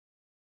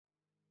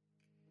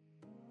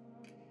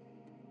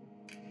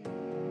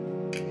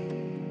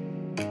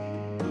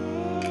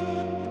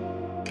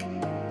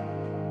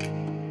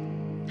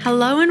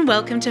Hello and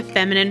welcome to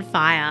Feminine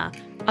Fire,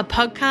 a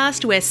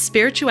podcast where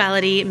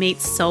spirituality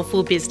meets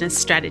soulful business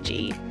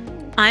strategy.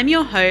 I'm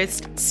your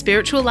host,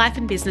 spiritual life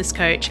and business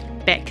coach,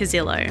 Beck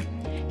Casillo,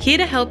 here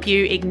to help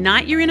you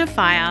ignite your inner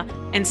fire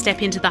and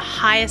step into the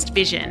highest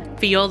vision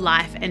for your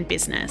life and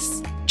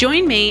business.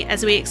 Join me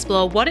as we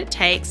explore what it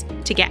takes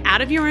to get out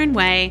of your own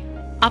way,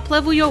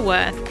 up-level your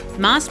worth,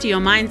 master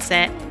your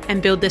mindset,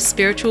 and build the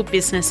spiritual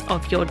business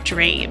of your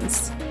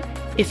dreams.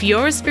 If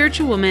you're a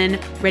spiritual woman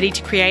ready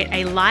to create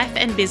a life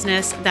and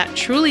business that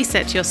truly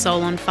sets your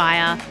soul on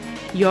fire,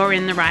 you're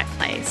in the right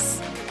place.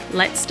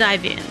 Let's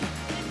dive in.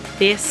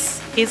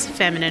 This is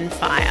Feminine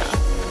Fire.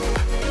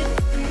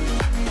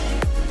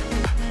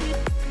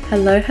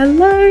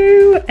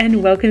 Hello,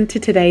 and welcome to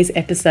today's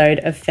episode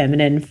of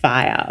Feminine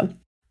Fire.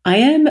 I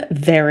am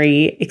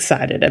very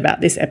excited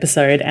about this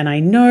episode, and I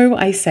know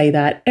I say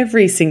that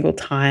every single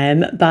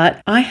time,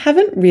 but I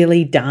haven't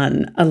really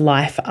done a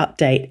life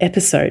update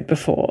episode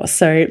before.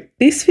 So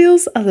this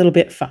feels a little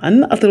bit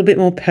fun, a little bit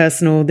more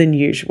personal than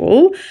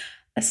usual,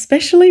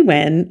 especially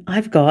when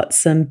I've got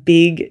some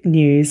big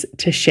news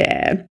to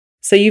share.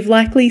 So you've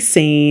likely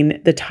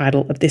seen the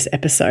title of this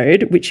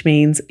episode, which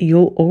means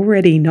you'll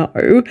already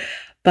know,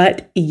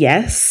 but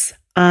yes,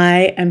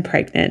 I am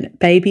pregnant.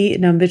 Baby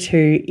number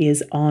 2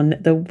 is on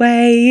the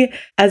way.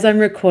 As I'm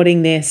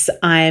recording this,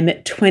 I'm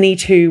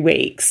 22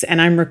 weeks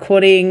and I'm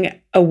recording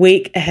a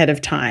week ahead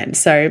of time.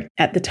 So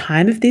at the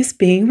time of this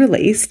being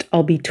released,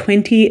 I'll be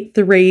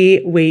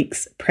 23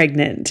 weeks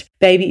pregnant.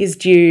 Baby is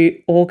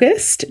due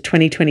August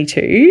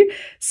 2022.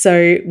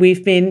 So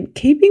we've been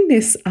keeping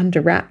this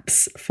under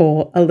wraps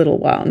for a little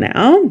while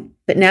now.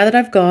 But now that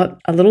I've got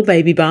a little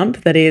baby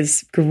bump that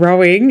is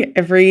growing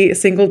every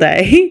single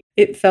day,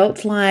 it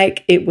felt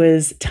like it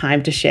was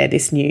time to share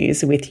this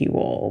news with you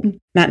all.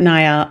 Matt and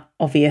I are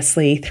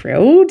obviously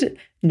thrilled.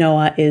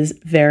 Noah is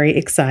very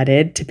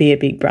excited to be a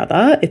big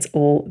brother. It's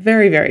all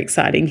very, very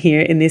exciting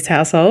here in this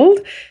household.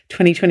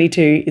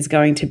 2022 is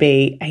going to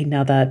be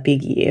another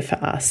big year for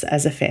us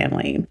as a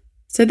family.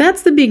 So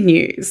that's the big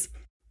news.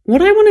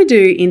 What I want to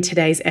do in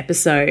today's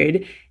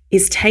episode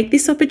is take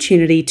this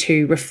opportunity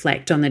to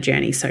reflect on the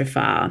journey so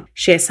far,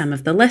 share some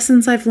of the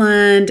lessons I've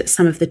learned,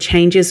 some of the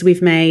changes we've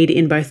made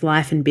in both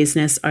life and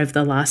business over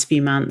the last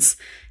few months,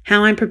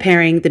 how I'm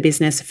preparing the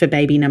business for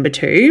baby number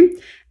 2,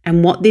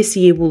 and what this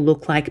year will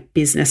look like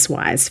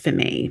business-wise for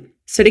me.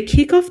 So to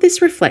kick off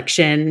this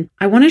reflection,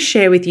 I want to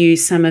share with you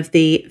some of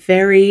the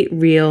very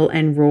real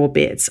and raw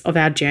bits of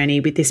our journey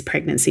with this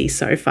pregnancy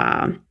so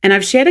far. And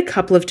I've shared a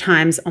couple of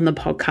times on the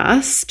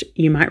podcast,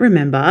 you might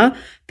remember,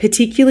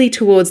 particularly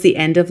towards the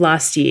end of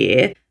last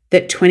year,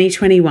 that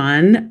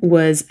 2021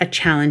 was a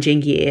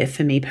challenging year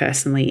for me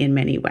personally in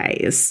many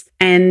ways.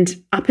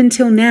 And up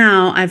until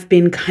now, I've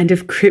been kind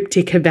of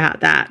cryptic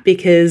about that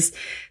because,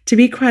 to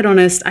be quite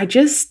honest, I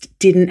just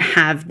didn't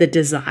have the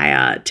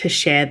desire to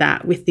share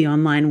that with the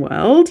online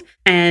world.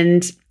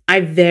 And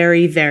I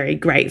very, very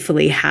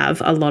gratefully have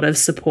a lot of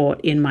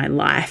support in my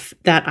life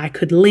that I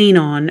could lean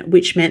on,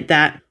 which meant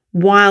that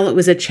while it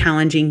was a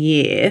challenging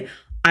year,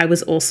 I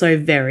was also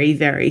very,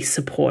 very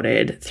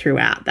supported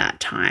throughout that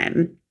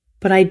time.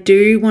 But I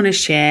do want to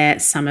share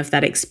some of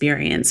that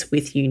experience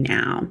with you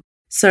now.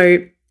 So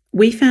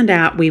we found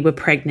out we were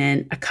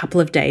pregnant a couple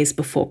of days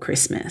before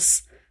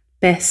Christmas.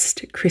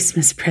 Best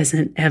Christmas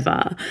present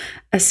ever,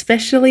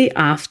 especially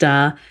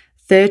after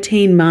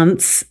 13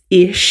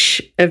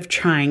 months-ish of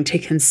trying to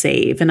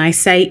conceive. And I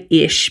say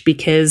ish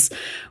because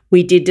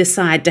we did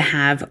decide to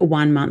have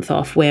 1 month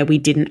off where we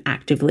didn't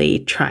actively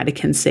try to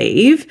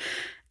conceive.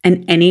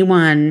 And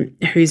anyone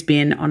who's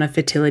been on a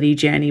fertility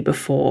journey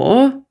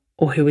before,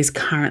 or who is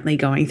currently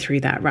going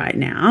through that right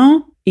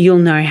now, you'll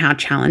know how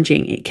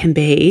challenging it can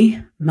be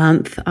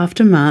month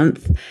after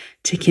month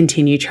to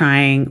continue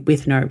trying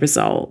with no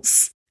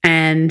results.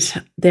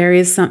 And there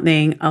is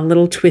something a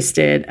little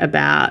twisted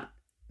about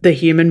the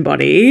human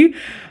body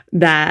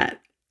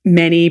that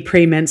many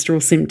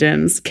premenstrual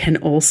symptoms can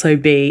also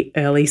be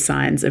early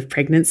signs of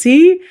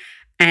pregnancy.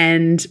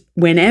 And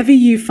whenever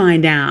you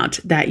find out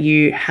that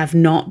you have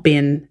not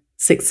been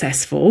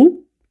successful,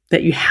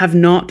 that you have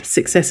not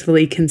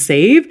successfully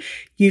conceived,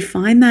 you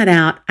find that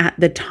out at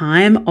the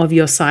time of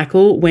your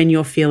cycle when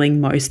you're feeling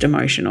most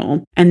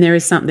emotional. And there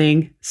is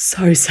something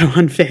so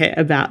unfair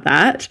about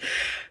that.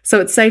 So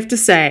it's safe to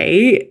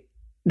say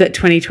that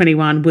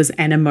 2021 was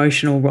an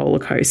emotional roller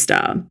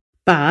coaster.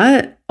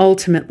 But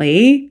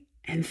ultimately,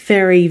 and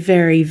very,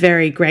 very,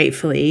 very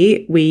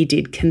gratefully, we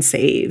did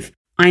conceive.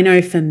 I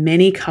know for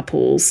many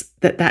couples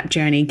that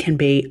journey can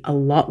be a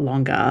lot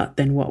longer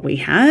than what we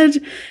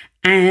had,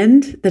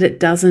 and that it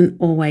doesn't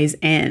always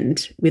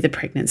end with a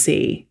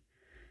pregnancy.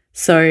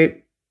 So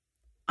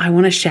I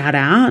want to shout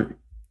out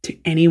to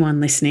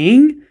anyone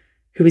listening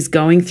who is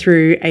going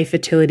through a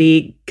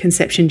fertility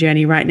conception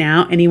journey right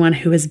now, anyone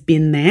who has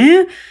been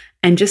there,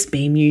 and just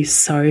beam you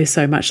so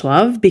much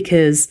love,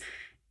 because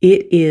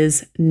it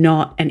is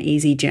not an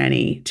easy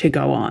journey to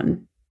go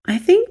on. I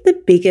think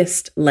the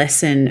biggest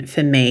lesson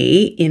for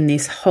me in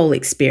this whole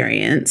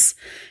experience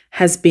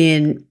has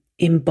been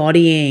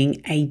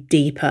embodying a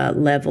deeper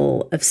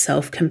level of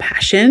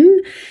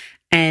self-compassion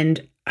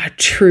and a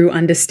true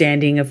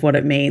understanding of what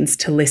it means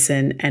to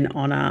listen and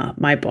honor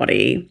my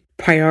body.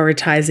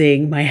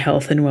 Prioritizing my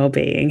health and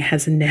well-being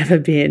has never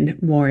been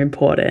more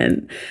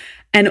important.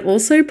 And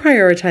also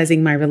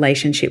prioritizing my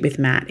relationship with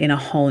Matt in a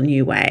whole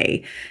new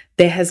way.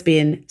 There has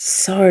been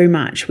so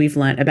much we've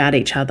learnt about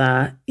each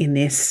other in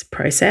this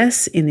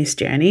process, in this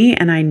journey,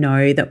 and I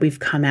know that we've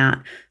come out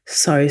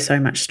so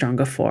much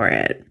stronger for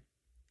it.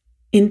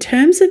 In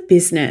terms of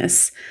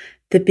business,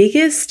 the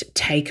biggest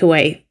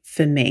takeaway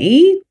for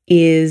me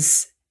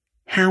is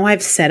how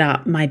I've set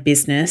up my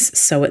business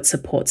so it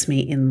supports me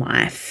in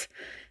life.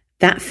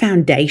 That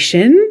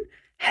foundation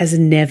has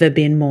never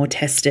been more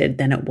tested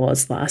than it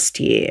was last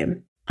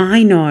year.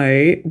 I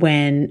know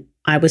when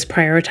I was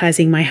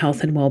prioritizing my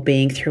health and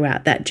well-being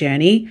throughout that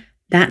journey,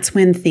 that's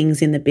when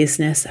things in the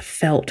business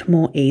felt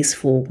more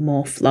easeful,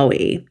 more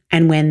flowy.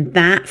 And when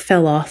that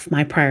fell off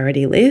my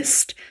priority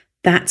list,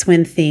 that's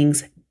when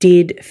things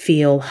did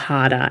feel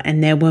harder.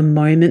 And there were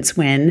moments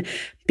when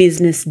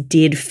business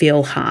did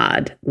feel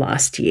hard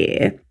last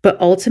year. But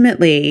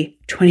ultimately,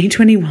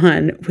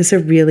 2021 was a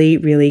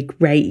really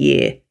great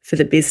year for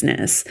the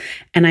business.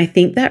 And I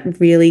think that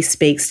really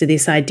speaks to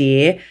this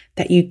idea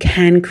that you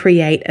can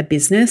create a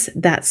business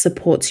that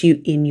supports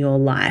you in your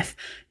life,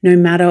 no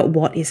matter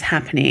what is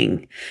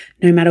happening.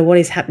 No matter what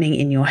is happening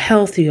in your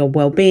health, your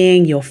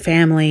well-being, your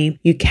family,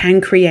 you can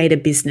create a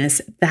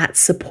business that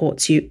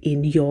supports you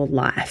in your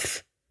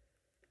life.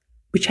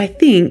 Which I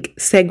think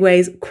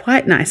segues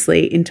quite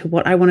nicely into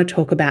what I want to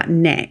talk about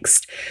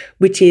next,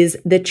 which is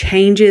the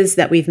changes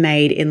that we've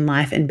made in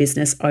life and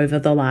business over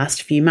the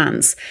last few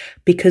months,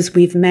 because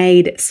we've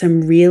made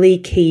some really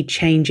key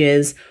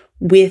changes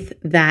with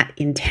that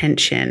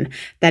intention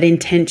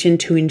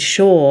to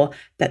ensure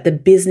that the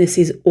business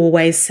is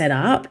always set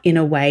up in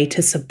a way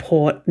to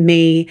support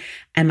me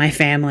and my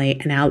family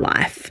and our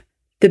life.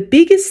 The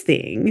biggest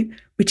thing,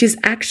 which is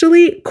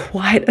actually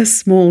quite a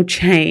small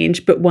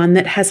change, but one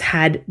that has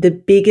had the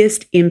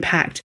biggest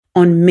impact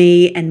on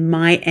me and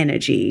my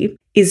energy,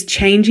 is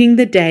changing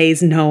the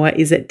days Noah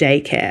is at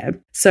daycare.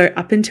 So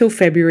up until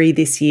February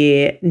this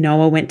year,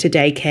 Noah went to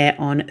daycare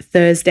on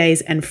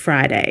Thursdays and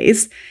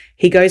Fridays.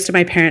 He goes to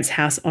my parents'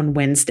 house on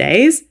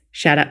Wednesdays.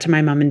 Shout out to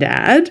my mum and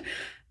dad.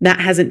 That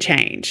hasn't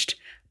changed.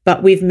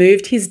 But we've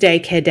moved his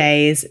daycare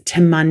days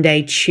to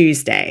Monday,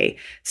 Tuesday.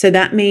 So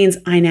that means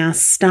I now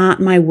start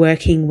my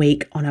working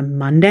week on a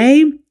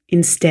Monday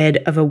instead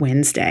of a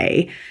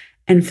Wednesday.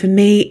 And for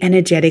me,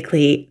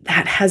 energetically,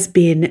 that has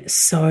been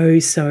so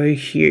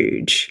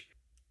huge.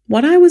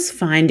 What I was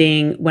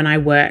finding when I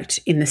worked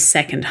in the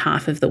second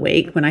half of the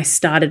week, when I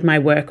started my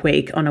work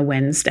week on a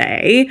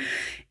Wednesday,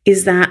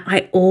 is that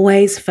I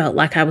always felt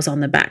like I was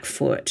on the back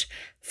foot.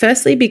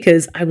 Firstly,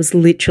 because I was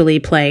literally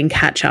playing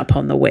catch up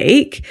on the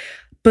week,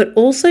 but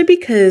also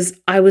because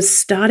I was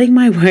starting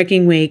my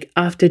working week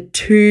after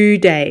 2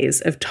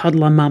 days of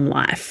toddler mum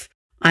life.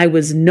 I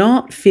was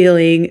not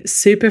feeling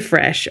super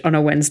fresh on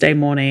a Wednesday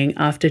morning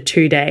after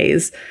 2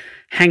 days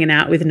hanging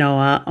out with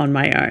Noah on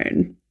my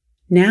own.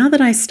 Now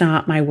that I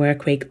start my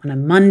work week on a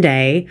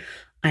Monday,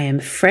 I am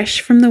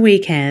fresh from the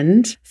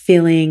weekend,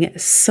 feeling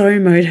so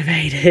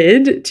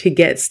motivated to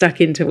get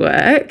stuck into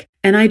work.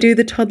 And I do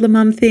the toddler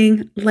mum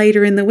thing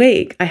later in the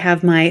week. I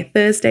have my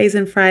Thursdays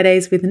and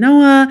Fridays with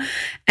Noah.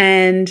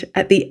 And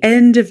at the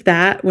end of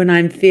that, when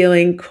I'm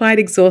feeling quite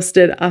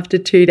exhausted after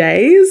 2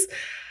 days,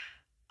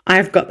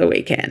 I've got the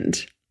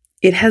weekend.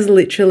 It has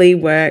literally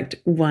worked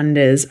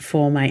wonders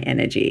for my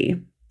energy.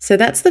 So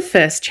that's the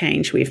first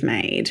change we've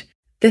made.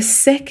 The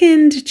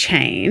second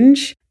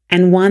change,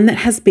 and one that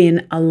has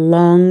been a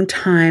long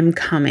time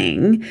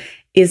coming,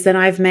 is that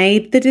I've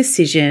made the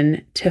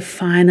decision to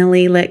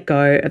finally let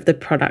go of the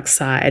product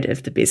side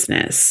of the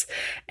business.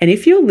 And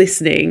if you're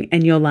listening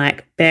and you're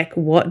like, Beck,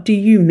 what do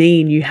you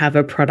mean you have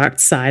a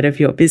product side of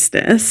your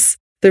business?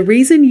 The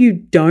reason you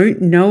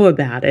don't know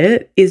about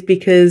it is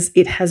because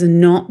it has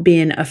not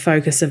been a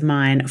focus of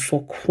mine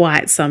for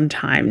quite some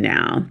time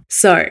now.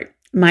 So,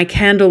 my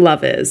candle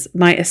lovers,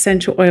 my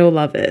essential oil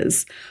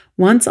lovers,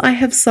 once I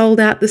have sold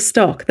out the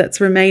stock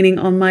that's remaining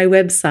on my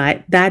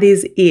website, that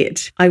is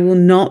it. I will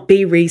not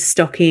be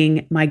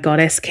restocking my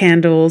goddess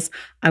candles.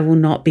 I will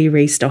not be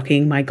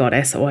restocking my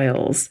goddess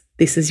oils.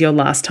 This is your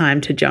last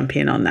time to jump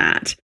in on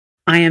that.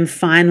 I am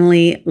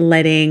finally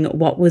letting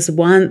what was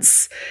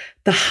once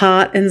the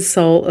heart and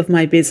soul of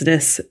my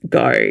business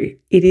go.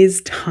 It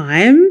is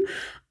time.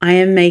 I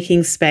am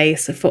making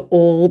space for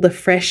all the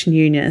fresh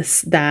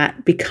newness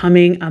that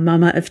becoming a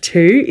mama of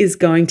two is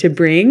going to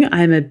bring.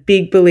 I'm a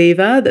big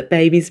believer that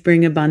babies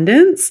bring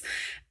abundance,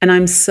 and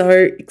I'm so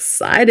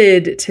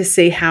excited to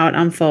see how it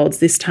unfolds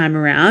this time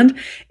around.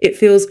 It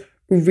feels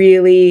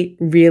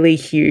really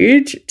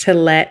huge to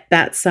let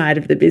that side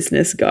of the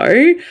business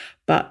go,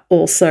 but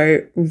also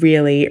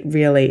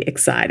really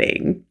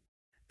exciting.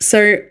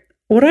 So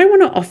what I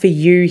want to offer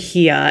you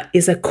here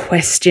is a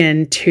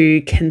question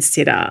to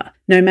consider.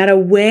 No matter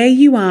where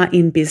you are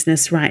in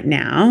business right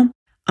now,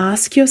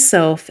 ask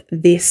yourself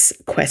this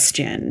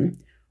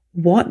question.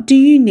 What do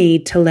you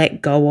need to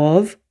let go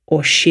of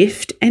or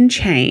shift and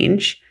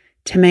change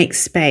to make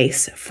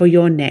space for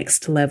your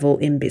next level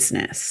in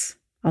business?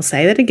 I'll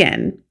say that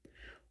again.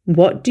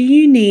 What do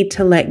you need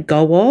to let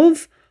go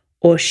of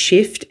or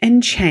shift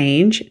and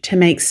change to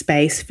make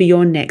space for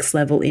your next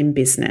level in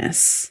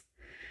business?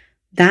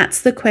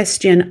 That's the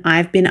question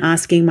I've been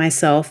asking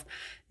myself,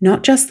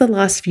 not just the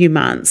last few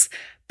months,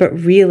 but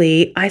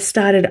really I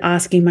started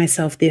asking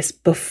myself this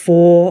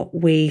before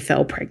we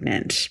fell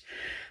pregnant.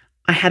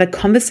 I had a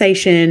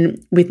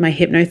conversation with my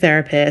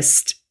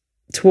hypnotherapist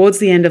towards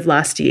the end of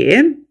last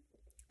year.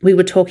 We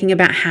were talking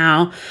about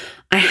how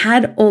I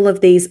had all of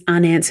these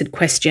unanswered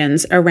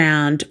questions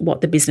around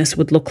what the business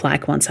would look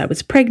like once I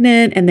was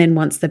pregnant and then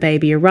once the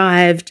baby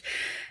arrived.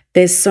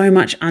 There's so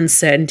much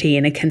uncertainty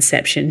in a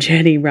conception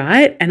journey,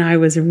 right? And I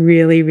was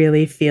really,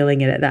 really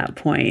feeling it at that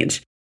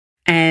point.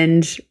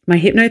 And my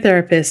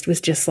hypnotherapist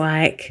was just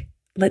like,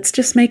 let's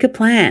just make a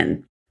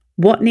plan.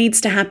 What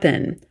needs to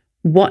happen?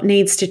 What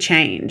needs to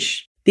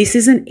change? This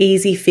is an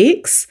easy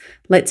fix.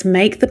 Let's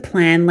make the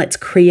plan. Let's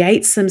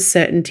create some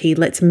certainty.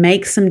 Let's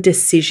make some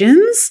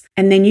decisions.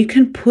 And then you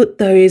can put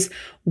those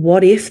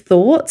what if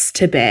thoughts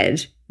to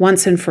bed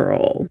once and for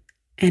all.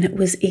 And it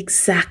was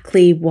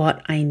exactly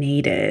what I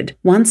needed.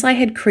 Once I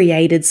had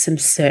created some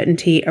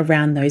certainty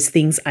around those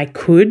things I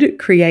could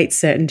create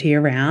certainty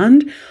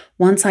around,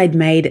 once I'd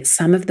made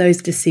some of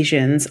those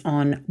decisions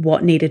on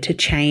what needed to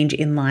change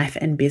in life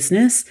and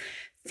business,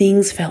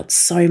 things felt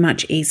so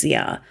much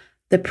easier.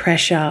 The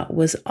pressure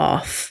was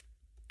off.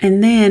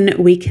 And then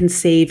we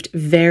conceived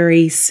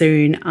very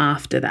soon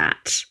after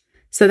that.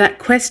 So that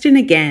question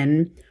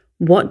again,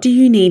 what do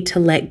you need to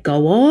let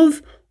go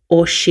of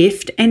or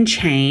shift and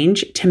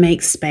change to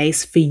make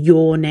space for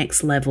your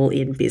next level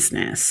in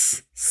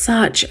business?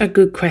 Such a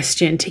good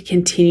question to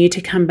continue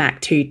to come back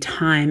to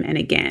time and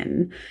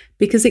again,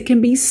 because it can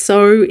be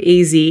so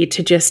easy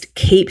to just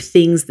keep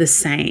things the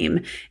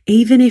same,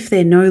 even if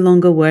they're no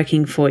longer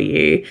working for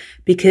you,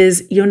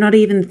 because you're not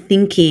even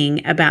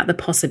thinking about the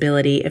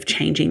possibility of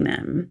changing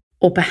them.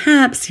 Or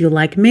perhaps you're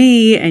like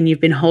me and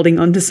you've been holding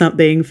on to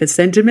something for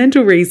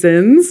sentimental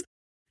reasons,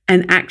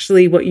 and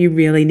actually what you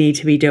really need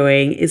to be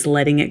doing is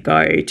letting it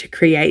go to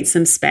create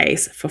some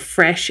space for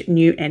fresh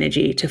new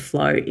energy to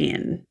flow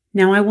in.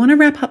 Now, I want to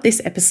wrap up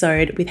this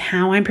episode with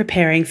how I'm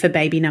preparing for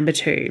baby number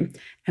 2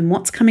 and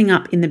what's coming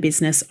up in the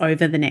business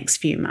over the next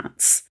few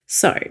months.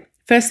 So,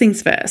 first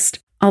things first,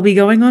 I'll be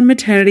going on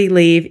maternity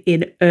leave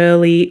in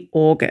early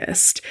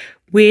August,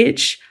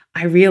 which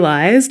I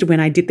realized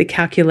when I did the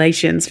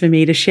calculations for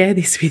me to share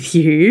this with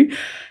you,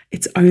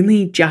 it's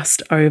only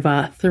just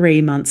over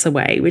 3 months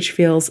away, which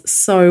feels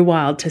so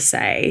wild to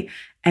say,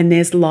 and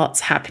there's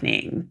lots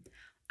happening.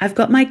 I've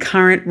got my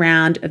current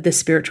round of the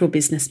Spiritual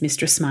Business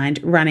Mistress Mind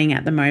running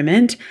at the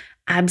moment.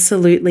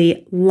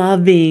 Absolutely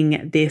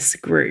loving this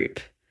group.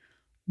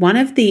 One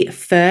of the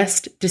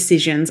first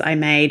decisions I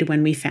made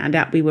when we found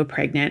out we were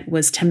pregnant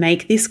was to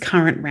make this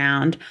current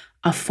round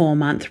a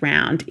 4-month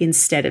round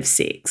instead of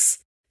 6.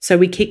 So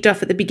we kicked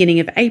off at the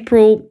beginning of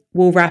April.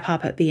 We'll wrap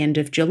up at the end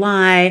of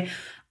July.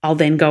 I'll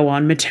then go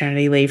on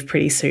maternity leave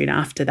pretty soon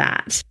after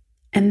that.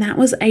 And that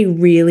was a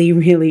really,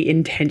 really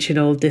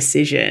intentional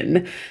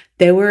decision.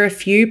 There were a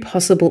few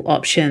possible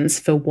options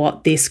for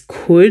what this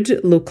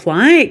could look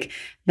like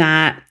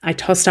that I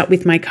tossed up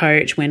with my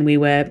coach when we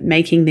were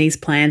making these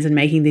plans and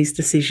making these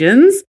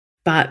decisions.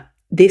 But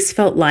this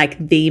felt like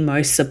the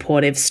most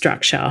supportive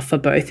structure for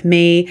both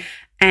me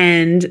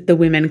and the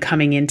women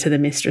coming into the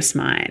Mistress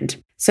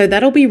Mind. So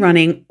that'll be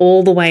running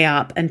all the way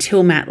up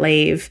until mat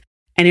leave,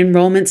 and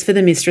enrollments for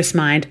the Mistress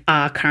Mind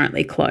are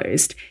currently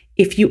closed.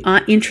 If you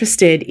are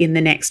interested in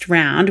the next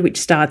round, which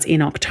starts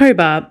in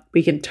October,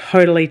 we can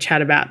totally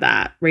chat about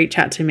that. Reach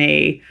out to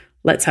me.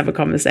 Let's have a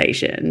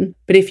conversation.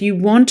 But if you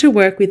want to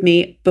work with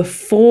me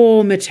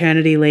before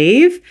maternity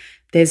leave,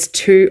 there's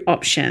 2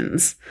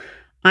 options.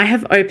 I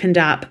have opened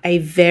up a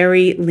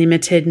very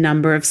limited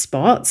number of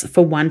spots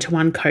for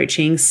one-to-one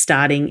coaching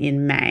starting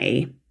in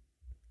May.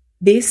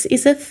 This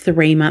is a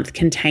 3-month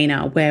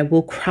container where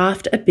we'll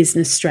craft a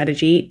business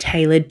strategy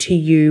tailored to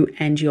you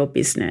and your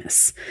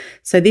business.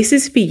 So this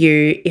is for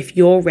you if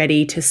you're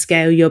ready to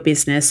scale your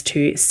business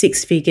to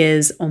 6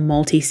 figures or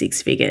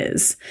multi-6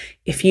 figures.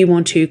 If you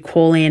want to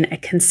call in a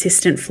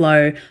consistent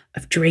flow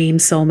of dream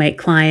soulmate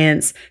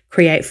clients,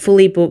 create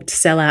fully booked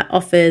sellout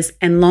offers,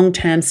 and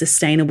long-term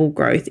sustainable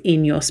growth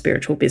in your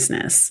spiritual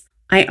business.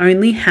 I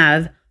only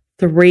have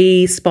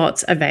 3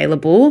 spots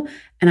available,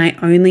 and I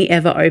only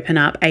ever open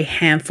up a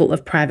handful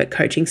of private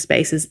coaching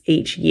spaces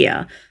each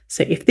year.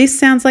 So if this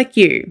sounds like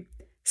you,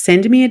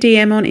 send me a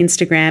DM on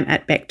Instagram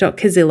at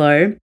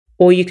beck.casillo,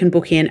 or you can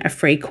book in a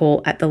free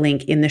call at the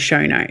link in the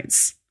show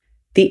notes.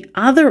 The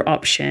other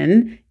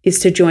option is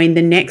to join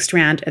the next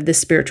round of the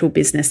Spiritual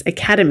Business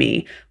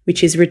Academy,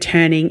 which is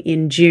returning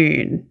in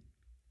June.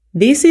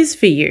 This is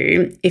for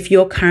you if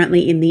you're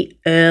currently in the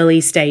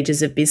early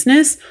stages of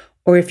business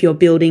or if you're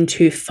building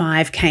to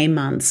 5K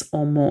months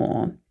or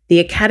more. The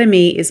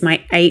Academy is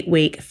my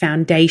 8-week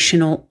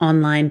foundational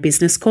online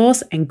business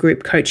course and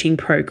group coaching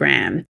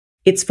program.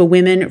 It's for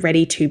women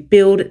ready to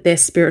build their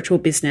spiritual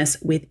business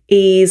with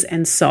ease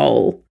and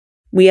soul.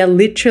 We are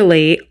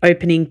literally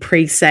opening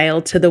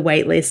pre-sale to the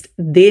waitlist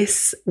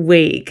this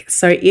week.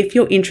 So if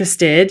you're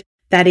interested,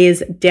 that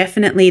is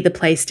definitely the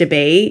place to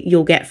be.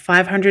 You'll get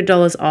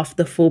 $500 off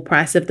the full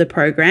price of the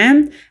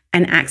program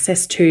and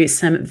access to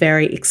some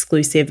very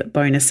exclusive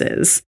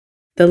bonuses.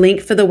 The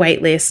link for the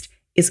waitlist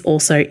is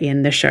also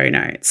in the show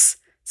notes.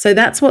 So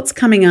that's what's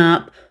coming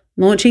up.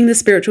 Launching the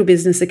Spiritual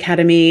Business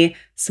Academy,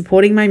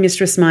 supporting my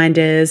Mistress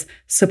Minders,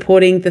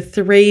 supporting the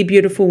 3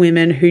 beautiful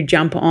women who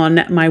jump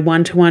on my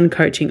one-to-one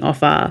coaching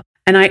offer.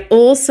 And I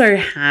also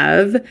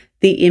have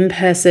the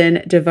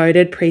in-person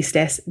Devoted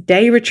Priestess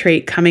Day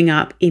Retreat coming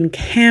up in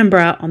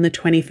Canberra on the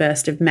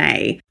 21st of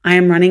May. I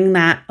am running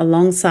that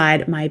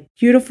alongside my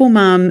beautiful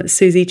mum,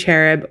 Susie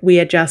Cherub. We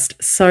are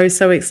just so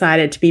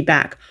excited to be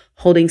back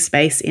holding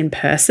space in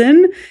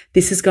person.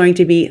 This is going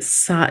to be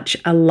such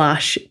a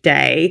lush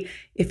day.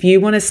 If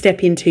you want to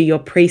step into your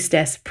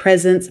priestess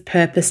presence,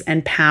 purpose,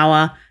 and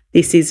power,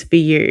 this is for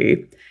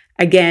you.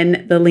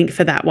 Again, the link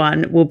for that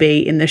one will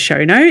be in the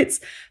show notes,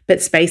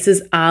 but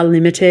spaces are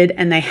limited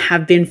and they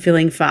have been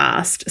filling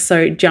fast.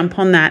 So jump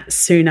on that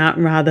sooner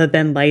rather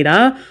than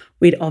later.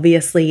 We'd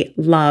obviously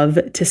love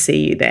to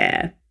see you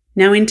there.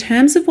 Now, in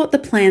terms of what the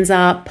plans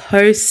are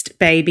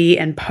post-baby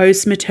and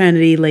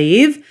post-maternity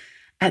leave,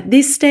 at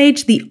this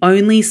stage, the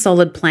only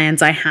solid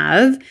plans I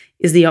have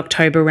is the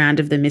October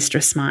round of the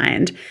Mistress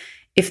Mind.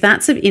 If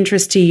that's of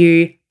interest to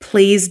you,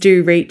 please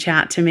do reach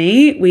out to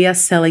me. We are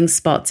selling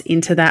spots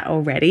into that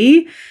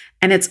already.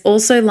 And it's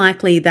also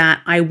likely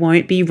that I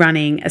won't be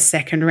running a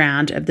second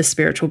round of the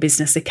Spiritual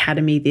Business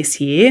Academy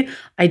this year.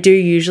 I do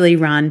usually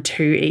run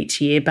 2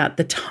 each year, but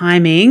the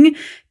timing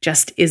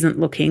just isn't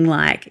looking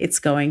like it's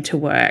going to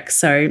work.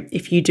 So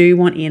if you do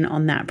want in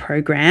on that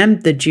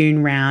program, the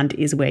June round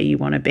is where you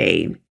want to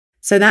be.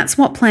 So that's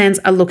what plans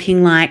are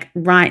looking like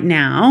right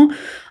now.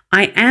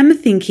 I am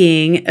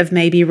thinking of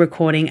maybe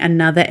recording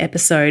another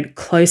episode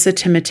closer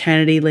to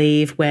maternity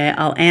leave where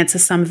I'll answer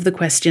some of the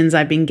questions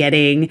I've been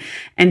getting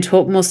and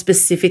talk more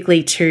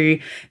specifically to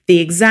the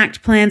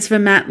exact plans for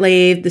mat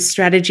leave, the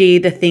strategy,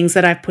 the things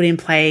that I've put in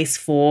place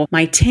for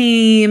my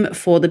team,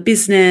 for the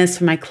business,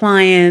 for my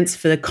clients,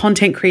 for the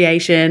content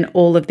creation,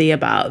 all of the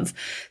above.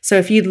 So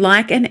if you'd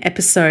like an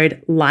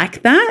episode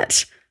like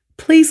that,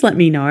 please let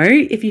me know.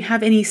 If you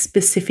have any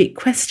specific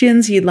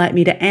questions you'd like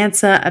me to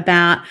answer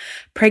about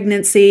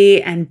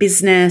pregnancy and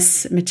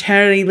business,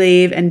 maternity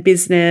leave and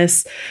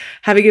business,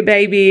 having a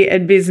baby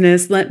and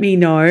business, let me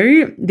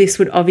know. This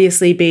would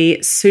obviously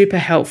be super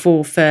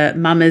helpful for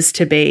mamas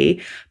to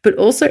be, but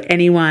also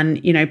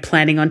anyone,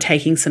 planning on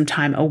taking some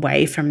time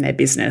away from their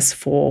business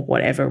for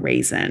whatever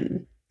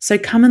reason. So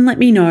come and let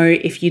me know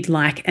if you'd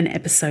like an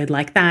episode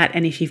like that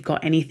and if you've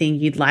got anything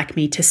you'd like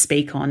me to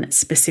speak on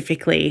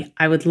specifically.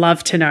 I would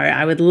love to know.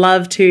 I would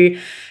love to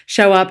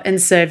show up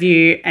and serve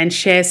you and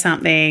share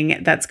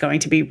something that's going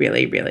to be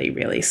really, really,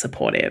 really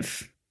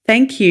supportive.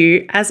 Thank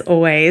you, as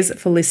always,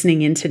 for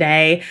listening in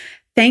today.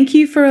 Thank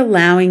you for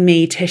allowing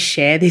me to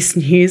share this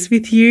news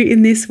with you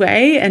in this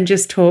way and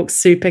just talk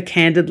super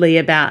candidly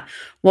about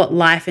what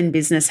life and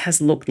business has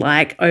looked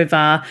like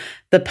over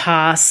the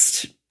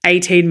past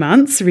 18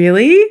 months,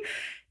 really.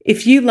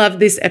 If you love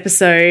this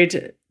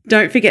episode,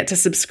 don't forget to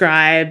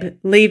subscribe,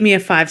 leave me a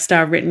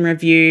 5-star written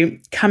review,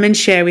 come and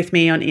share with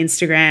me on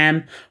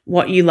Instagram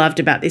what you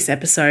loved about this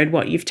episode,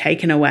 what you've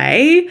taken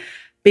away.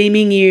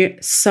 Beaming you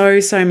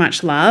so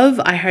much love.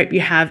 I hope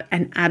you have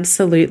an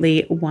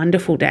absolutely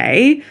wonderful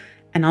day,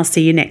 and I'll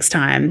see you next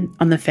time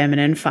on the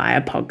Feminine Fire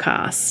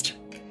podcast.